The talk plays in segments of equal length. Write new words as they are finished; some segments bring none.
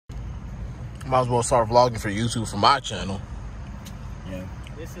Might as well start vlogging for YouTube for my channel. Yeah.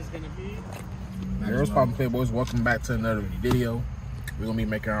 This is gonna be. Girls Poppin' Playboys, welcome back to another video. We're gonna be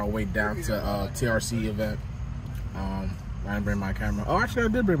making our way down to TRC event. I didn't bring my camera. Oh, actually, I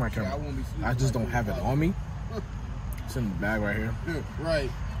did bring my camera. I just don't have it on me. It's in the bag right here. Right.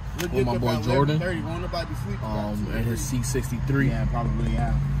 With my boy Jordan. And his C63. Yeah, probably,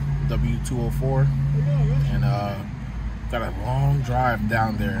 yeah. W204. And got a long drive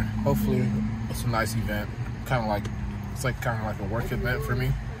down there. Hopefully, it's a nice event. It's like kind of like a work event for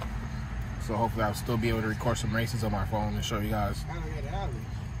me. So hopefully I'll still be able to record some races on my phone and show you guys.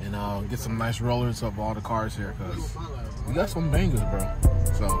 And get some nice rollers of all the cars here, because we got some bangers, bro.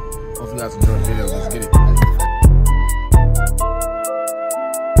 So hopefully you guys enjoy the video. Let's get it.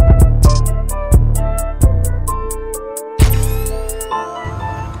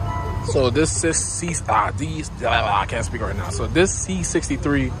 So this is I can't speak right now. So this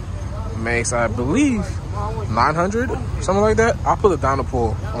C63 makes, I believe, 900, something like that. I'll put it down the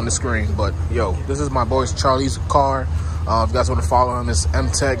pool on the screen. But yo, this is my boy's Charlie's car. If you guys want to follow him, it's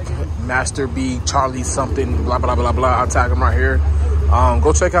MTech Master B Charlie something blah blah blah blah. I'll tag him right here.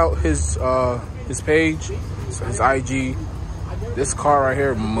 Go check out his page, his IG. This car right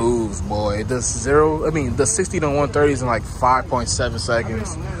here moves, boy. It does 60 to 130s in like 5.7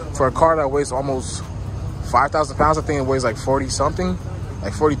 seconds. For a car that weighs almost 5,000 pounds, I think it weighs like 40 something,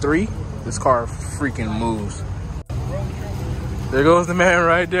 like 43. This car freaking moves. There goes the man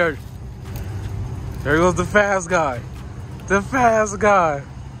right there. There goes the fast guy. The fast guy.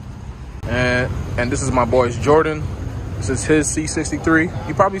 And this is my boy's Jordan. This is his C63.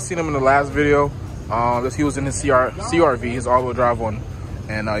 You probably seen him in the last video. He was in his CRV, his all-wheel drive one.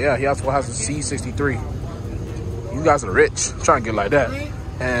 And yeah, he also has a C63. You guys are rich. I'm trying to get like that.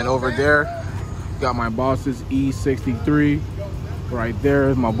 And over there, got my boss's E63. Right there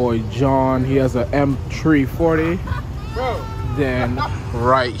is my boy John. He has a M340. Then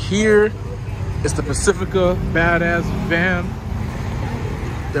right here is the Pacifica badass van.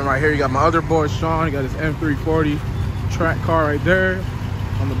 Then right here you got my other boy Sean. He got his M340 track car right there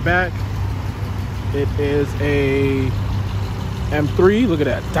on the back. It is a M3. Look at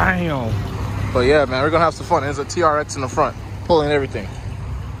that. Damn. But yeah, man, we're gonna have some fun. There's a TRX in the front, pulling everything.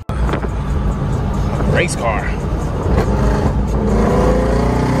 Race car.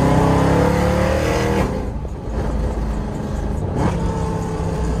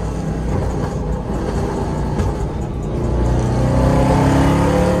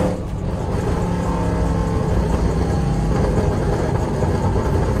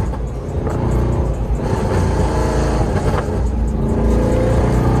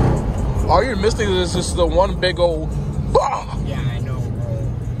 All you're missing is just the one big old. Yeah, I know, bro.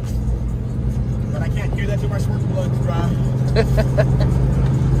 But I can't do that to my sports plugs, bro. I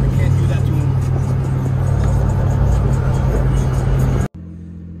can't do that to him.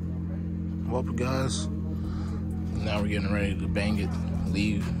 Well, guys, now we're getting ready to bang it,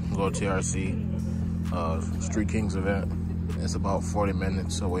 leave, go to TRC, Street Kings event. It's about 40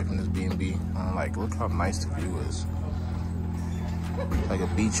 minutes away from this B&B. Like, look how nice the view is. Like a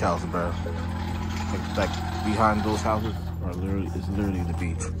beach house, bro. Like behind those houses are literally the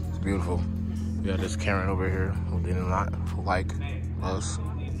beach. It's beautiful. We got this Karen over here who did not like us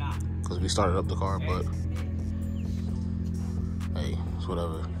because we started up the car, but hey, it's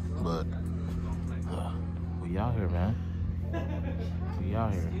whatever. But we out here, man. We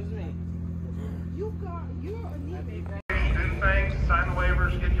out here. Do things, sign the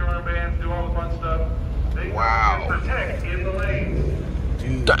waivers, get your armbands, do all the fun stuff. Wow. Protect in the lanes.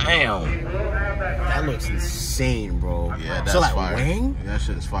 Dude, damn. That looks insane, bro. Yeah, that's so like fire. wing? That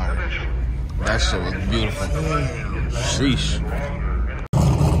shit is fire. That shit was beautiful. Sheesh.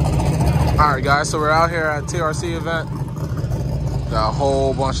 Alright guys, so we're out here at TRC event. Got a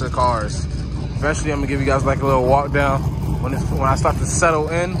whole bunch of cars. Eventually I'm gonna give you guys like a little walk down when I start to settle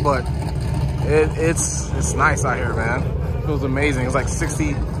in, but it's nice out here, man. It feels amazing. It's like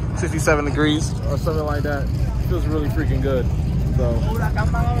 67 degrees or something like that. It feels really freaking good. So, gonna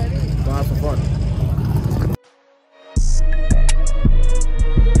have some fun.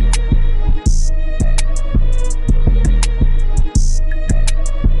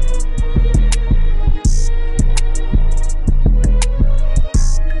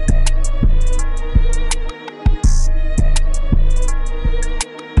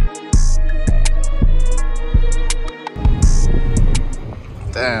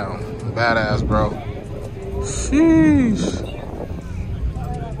 Damn, badass, bro. Sheesh.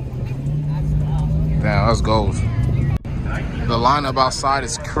 Damn, let's go. The lineup outside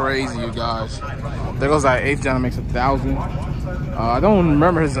is crazy, you guys. There goes that 8th gen that makes 1,000. I don't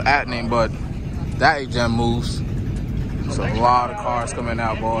remember his @ name, but That gem moves. There's a lot of cars coming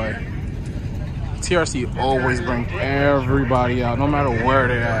out, boy. TRC always bring everybody out, no matter where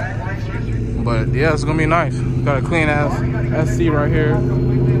they're at. But yeah, it's gonna be nice. Got a clean ass SC right here.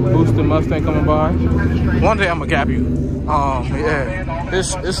 Boosted Mustang coming by. One day I'm gonna cap you. Yeah,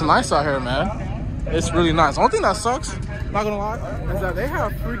 it's nice out here, man. It's really nice. Only thing that sucks, not gonna lie, is that they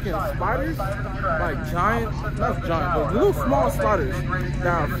have freaking spiders, like giant, not giant, but little small spiders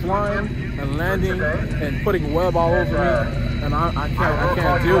that are flying and landing and putting web all over me. And I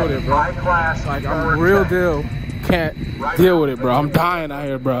can't deal with it, bro. Like, I'm real deal can't deal with it, bro. I'm dying out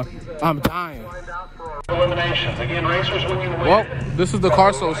here, bro. I'm dying. Eliminations. Again, racers, when you win. Well, this is the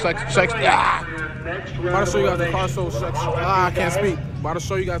car show section. About to show you guys the car show section. I can't speak. About to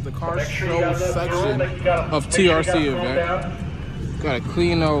show you guys the car show section of TRC event. Got a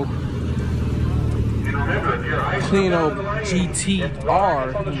Clino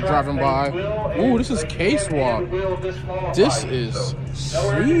GTR driving by. Ooh, this is K-Swap. This is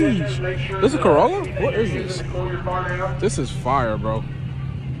sheesh. This is Corolla? What is this? This is fire, bro.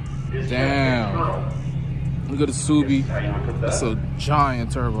 Damn. Look at the ZOOVIE. That's a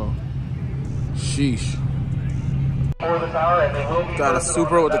giant turbo. Sheesh. Got a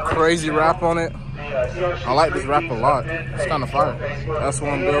Supra with a crazy wrap on it. I like this wrap a lot. It's kind of fire. That's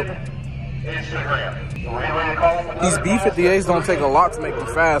one built. These B58s don't take a lot to make them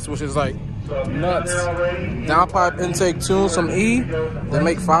fast, which is like nuts. Downpipe intake tunes from E, they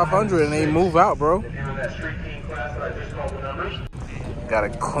make 500 and they move out, bro. Got a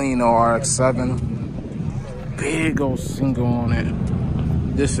Clino RX-7. Big old single on it.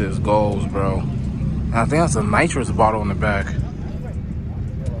 This is goals, bro. And I think that's a nitrous bottle in the back.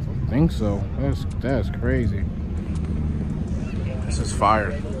 I think so. That's crazy. This is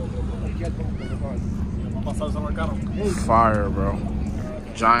fire. Fire, bro.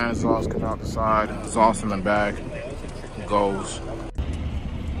 Giant exhaust coming out the side, exhaust in the back. Goes.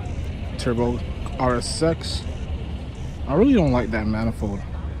 Turbo RSX. I really don't like that manifold,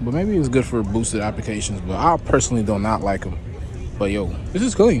 but maybe it's good for boosted applications, but I personally do not like them. But yo, this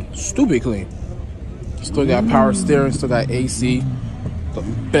is clean. Stupid clean. Still got power steering, still got AC. The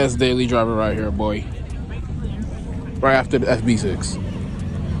best daily driver right here, boy. Right after the FB6.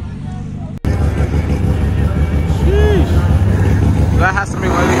 That has to be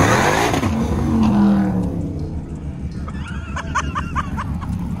like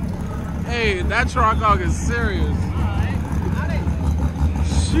Hey, that truck hog is serious.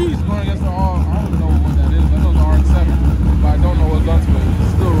 She's going against the R. I don't know what that is. I know it's the RX-7, but I don't know what's done to it.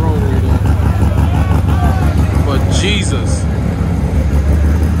 It's still rotary though. But Jesus.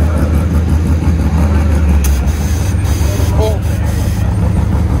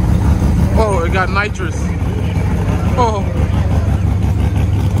 Oh, it got nitrous. Oh.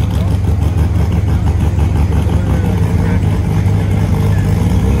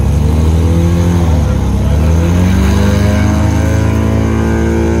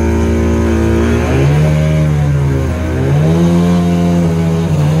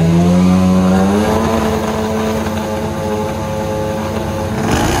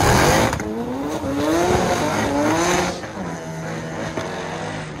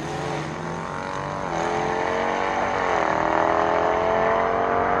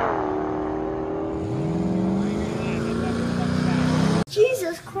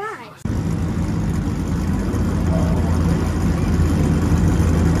 Jesus Christ.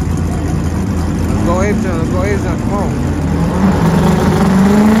 Let's go Apeton, let's go Apeton, come on.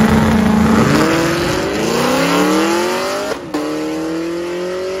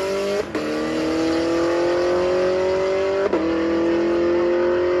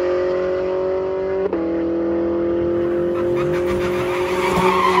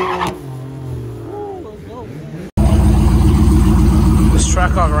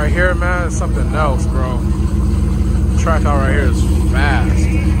 Track out right here, man, is something else, bro. Track out right here is fast.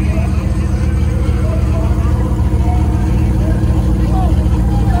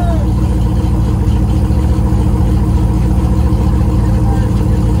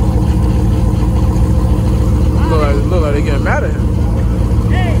 Look like they getting mad at him.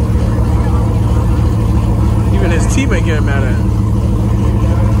 Even his teammate getting mad at him.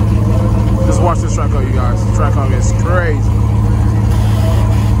 Just watch this track out, you guys. The track out is crazy.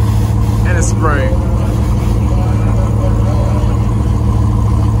 And it's spraying.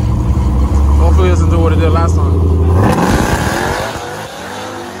 Hopefully it doesn't do what it did last time.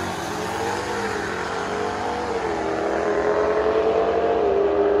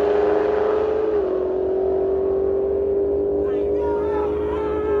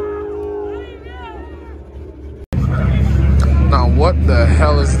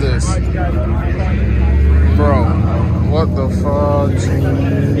 this? Bro, what the fuck?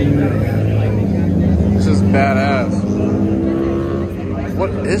 This is badass. What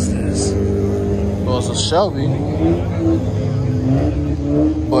is this? Well, it's a Shelby,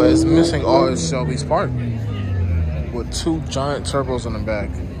 but it's missing all its Shelby's part with 2 giant turbos in the back.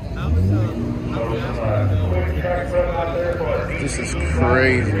 This is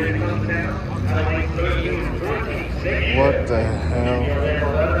crazy. What the hell?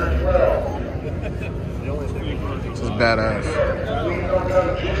 This is badass.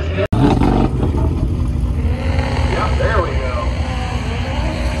 Yep, there we go.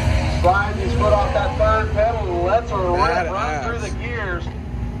 Slide his foot off that third pedal and lets her run through the gears.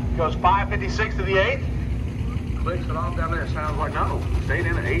 Goes 556 to the 8th. Clicks it off down there. Sounds like no. Stayed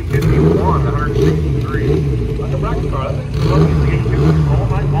in at 851, 163. Like a bracket car. That's all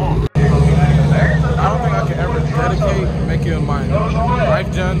night long. I don't think I could ever dedicate making my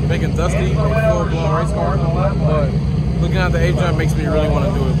 9th gen, making Dusty a full-blown race car, but looking at the 8th gen makes me really want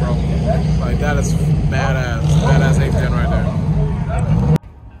to do it, bro. Like, that is badass. Badass 8th gen right there.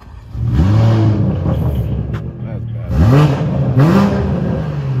 That's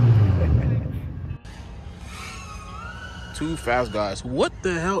badass. 2 fast guys. What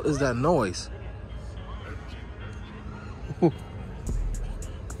the hell is that noise?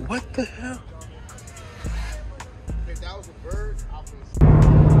 What the hell? If that was a bird, I